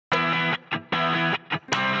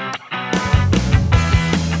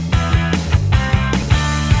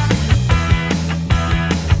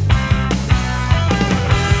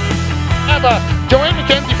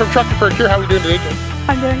from Trucking for a Cure. How are you doing today, Jay?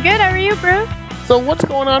 I'm doing good. How are you, Bruce? So what's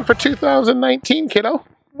going on for 2019, kiddo?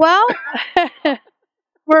 Well,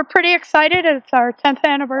 we're pretty excited. It's our 10th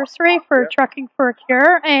anniversary for Trucking for a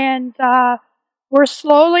Cure, and we're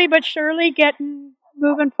slowly but surely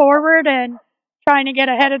moving forward and trying to get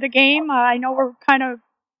ahead of the game. I know we're kind of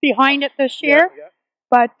behind it this year,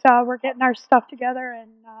 but we're getting our stuff together, and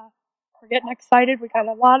we're getting excited. We got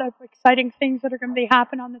a lot of exciting things that are going to be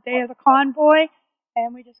happening on the day of the convoy,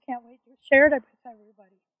 and we just can't wait to share it with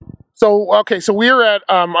everybody. So, okay, so we're at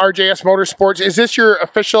RJS Motorsports. Is this your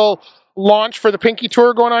official launch for the Pinky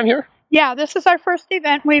Tour going on here? Yeah, this is our first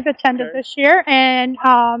event we've attended this year, and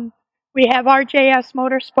we have RJS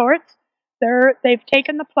Motorsports. They've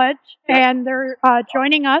taken the pledge, and they're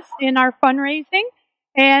joining us in our fundraising,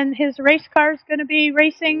 and his race car is going to be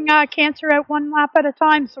racing Cancer out one lap at a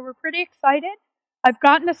time, so we're pretty excited. I've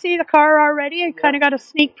gotten to see the car already. I kind of got a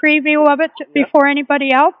sneak preview of it before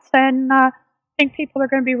anybody else, and I think people are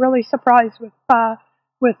going to be really surprised with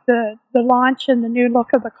the launch and the new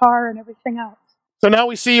look of the car and everything else. So now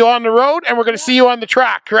we see you on the road, and we're going to see you on the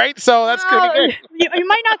track, right? So that's good. You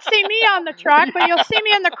might not see me on the track, but you'll see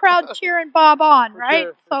me in the crowd cheering Bob on, right?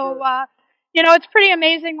 You know, it's pretty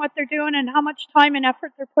amazing what they're doing and how much time and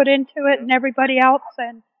effort they're put into it, and everybody else.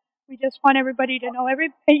 And we just want everybody to know,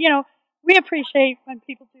 we appreciate when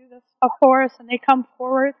people do this stuff for us and they come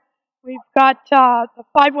forward. We've got the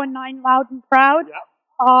 519 Loud and Proud.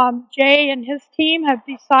 Jay and his team have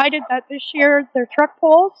decided that this year their truck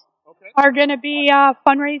pulls are going to be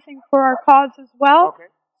fundraising for our cause as well.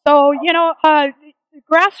 So, you know, the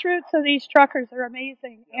grassroots of these truckers are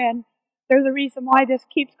amazing, and they're the reason why this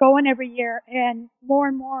keeps going every year. And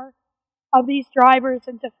more of these drivers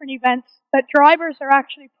and different events that drivers are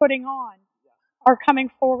actually putting on are coming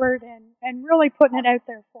forward and really putting it out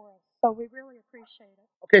there for us. So we really appreciate it.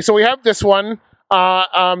 Okay, so we have this one.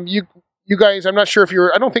 You guys, I'm not sure if you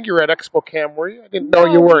were, I don't think you were at Expo Cam, were you? I didn't know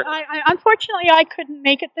you weren't. Unfortunately, I couldn't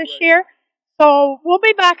make it this year. So we'll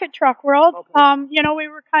be back at Truck World. You know, we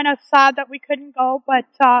were kind of sad that we couldn't go, but,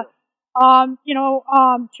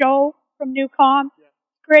 Joe from Newcom,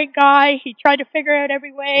 great guy. He tried to figure out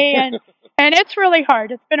every way, and it's really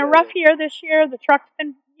hard. It's been a rough year this year. The truck's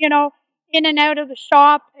been, in and out of the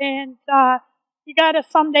shop, and you got to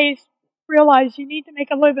some days realize you need to make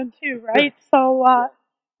a living too, right? So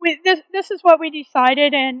this is what we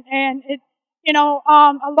decided, and it,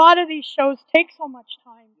 a lot of these shows take so much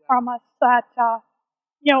time from us that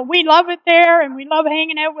we love it there and we love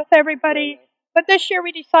hanging out with everybody. But this year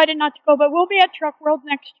we decided not to go, but we'll be at Truck World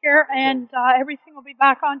next year, and everything will be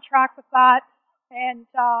back on track with that. And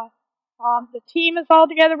the team is all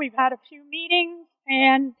together. We've had a few meetings,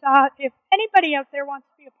 and if anybody out there wants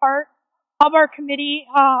to be a part of our committee,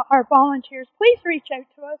 our volunteers, please reach out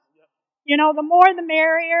to us. You know, the more the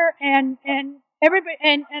merrier, and everybody,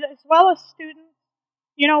 and as well as students,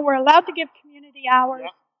 we're allowed to give community hours,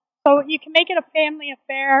 so you can make it a family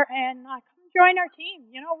affair and come join our team.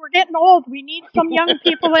 We're getting old. We need some young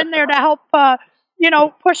people in there to help,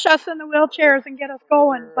 push us in the wheelchairs and get us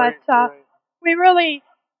going. But we really,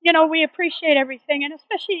 we appreciate everything, and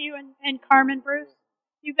especially you and Carmen, Bruce.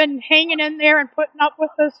 You've been hanging in there and putting up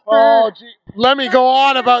with us for... let me go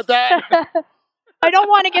on about that. I don't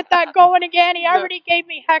want to get that going again. He already gave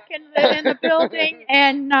me heck in the building,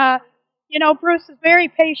 and Bruce is very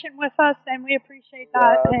patient with us, and we appreciate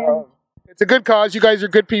that. It's a good cause. You guys are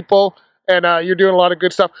good people, and you're doing a lot of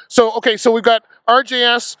good stuff. So, okay, so we've got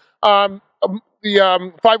RJS, the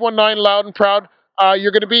 519 Loud and Proud.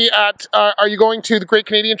 You're going to be at, are you going to the Great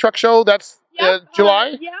Canadian Truck Show? That's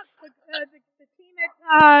July? The team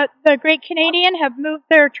at the Great Canadian have moved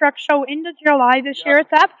their truck show into July this year.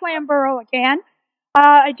 It's at Flamborough again.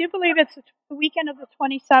 I do believe it's the weekend of the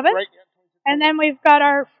 27th. Right. And then we've got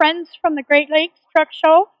our friends from the Great Lakes Truck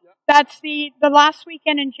Show. That's the last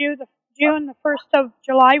weekend in June, the 1st of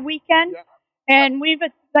July weekend. And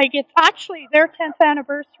it's actually their 10th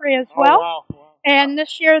anniversary as well. Wow. And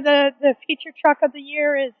this year the feature truck of the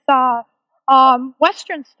year is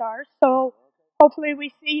Western Stars. So hopefully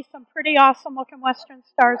we see some pretty awesome looking Western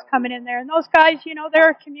Stars coming in there. And those guys,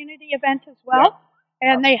 they're a community event as well.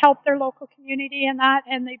 And they help their local community in that,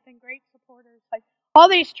 and they've been great supporters. Like all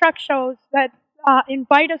these truck shows that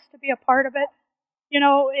invite us to be a part of it,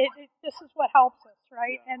 this is what helps us,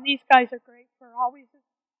 right? And these guys are great for always,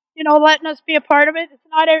 letting us be a part of it. It's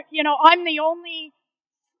not, I'm the only,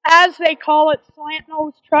 as they call it, slant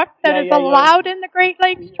nose truck that is allowed in the Great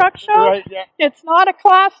Lakes Truck Show. Right, It's not a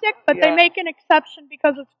classic, but they make an exception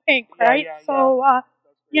because it's pink, right? So,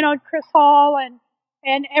 Chris Hall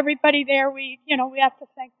and everybody there, we have to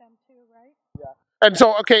thank them too, right? And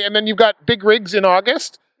so, okay, and then you've got Big Rigs in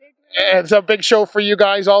August. It's a big show for you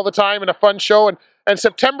guys all the time and a fun show. And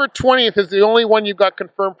September 20th is the only one you've got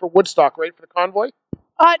confirmed for Woodstock, right, for the convoy?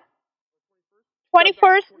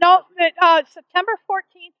 21st, no, September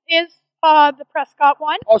 14th is the Prescott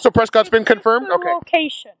one. Oh, so Prescott's been confirmed? The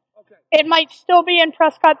location. Okay. It might still be in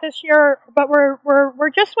Prescott this year, but we're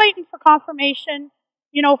just waiting for confirmation,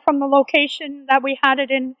 you know, from the location that we had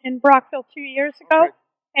it in Brockville 2 years ago. Okay.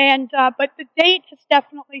 And but the date is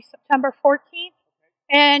definitely September 14th.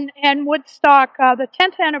 And Woodstock, the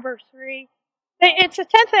 10th anniversary. It's a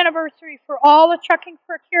 10th anniversary for all the Trucking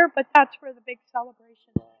for a Cure, but that's where the big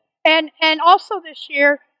celebration is. And also this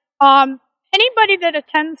year, anybody that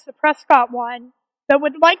attends the Prescott one that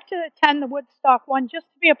would like to attend the Woodstock one just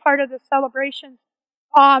to be a part of the celebration,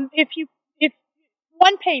 if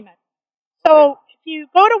one payment. So if you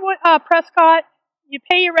go to Prescott, you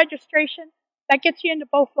pay your registration, that gets you into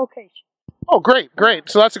both locations. Oh, great, great.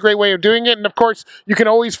 So that's a great way of doing it. And, of course, you can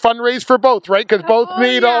always fundraise for both, right? Because both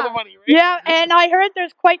need all the money, right? Yeah, and I heard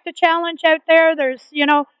there's quite the challenge out there. There's, you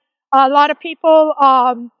know, a lot of people,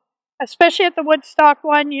 especially at the Woodstock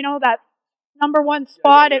one, you know, that #1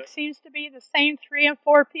 spot, it seems to be the same 3 and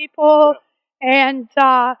 4 people. And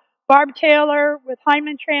Barb Taylor with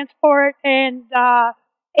Hyman Transport and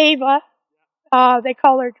Ava, they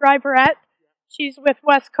call her Driverette. She's with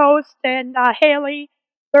West Coast, and Haley.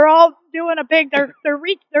 They're all doing a big.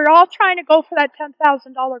 They're all trying to go for that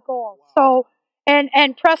 $10,000 goal. So,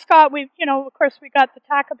 and Prescott, of course, we got the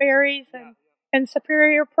Tackaberries and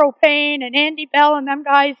Superior Propane and Andy Bell and them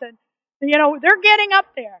guys, and you know they're getting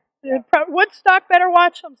up there. Woodstock better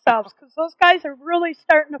watch themselves because those guys are really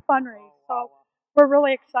starting to fundraise. So we're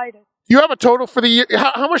really excited. Do you have a total for the year?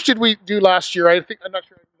 How much did we do last year? I'm not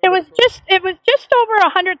sure. It was just over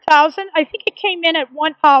 100,000. I think it came in at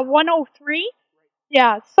 103.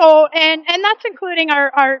 Yeah. So and that's including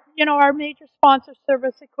our major sponsor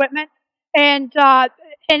Service Equipment, and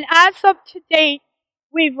as of to date,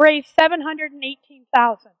 we've raised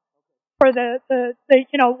 718,000 for the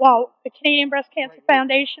Canadian Breast Cancer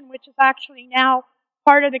Foundation, which is actually now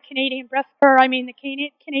part of the Canadian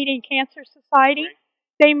Canadian Cancer Society.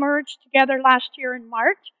 They merged together last year in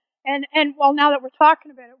March. And well, now that we're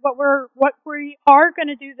talking about it, what we are going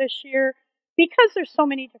to do this year, because there's so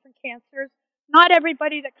many different cancers, not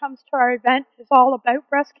everybody that comes to our event is all about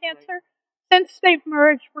breast cancer. Since they've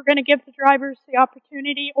merged, we're going to give the drivers the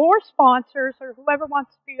opportunity, or sponsors, or whoever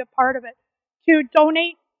wants to be a part of it, to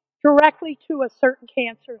donate directly to a certain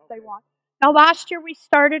cancer if they want. Now, last year we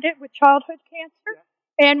started it with childhood cancer,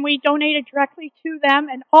 and we donated directly to them,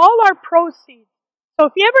 and all our proceeds. So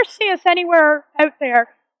if you ever see us anywhere out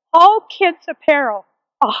there, all kids' apparel,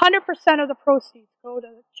 100% of the proceeds go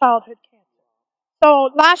to childhood cancer. So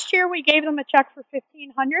last year we gave them a check for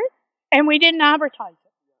 $1,500, and we didn't advertise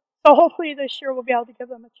it. So hopefully this year we'll be able to give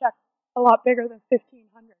them a check a lot bigger than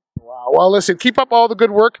 $1,500. Wow. Well, listen, keep up all the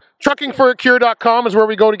good work. Truckingforacure.com is where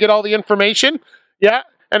we go to get all the information. Yeah.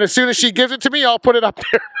 And as soon as she gives it to me, I'll put it up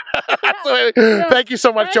there. Thank you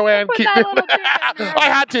so much, Joanne. I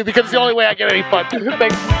had to, because it's the only way I get any fun.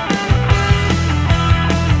 Thanks.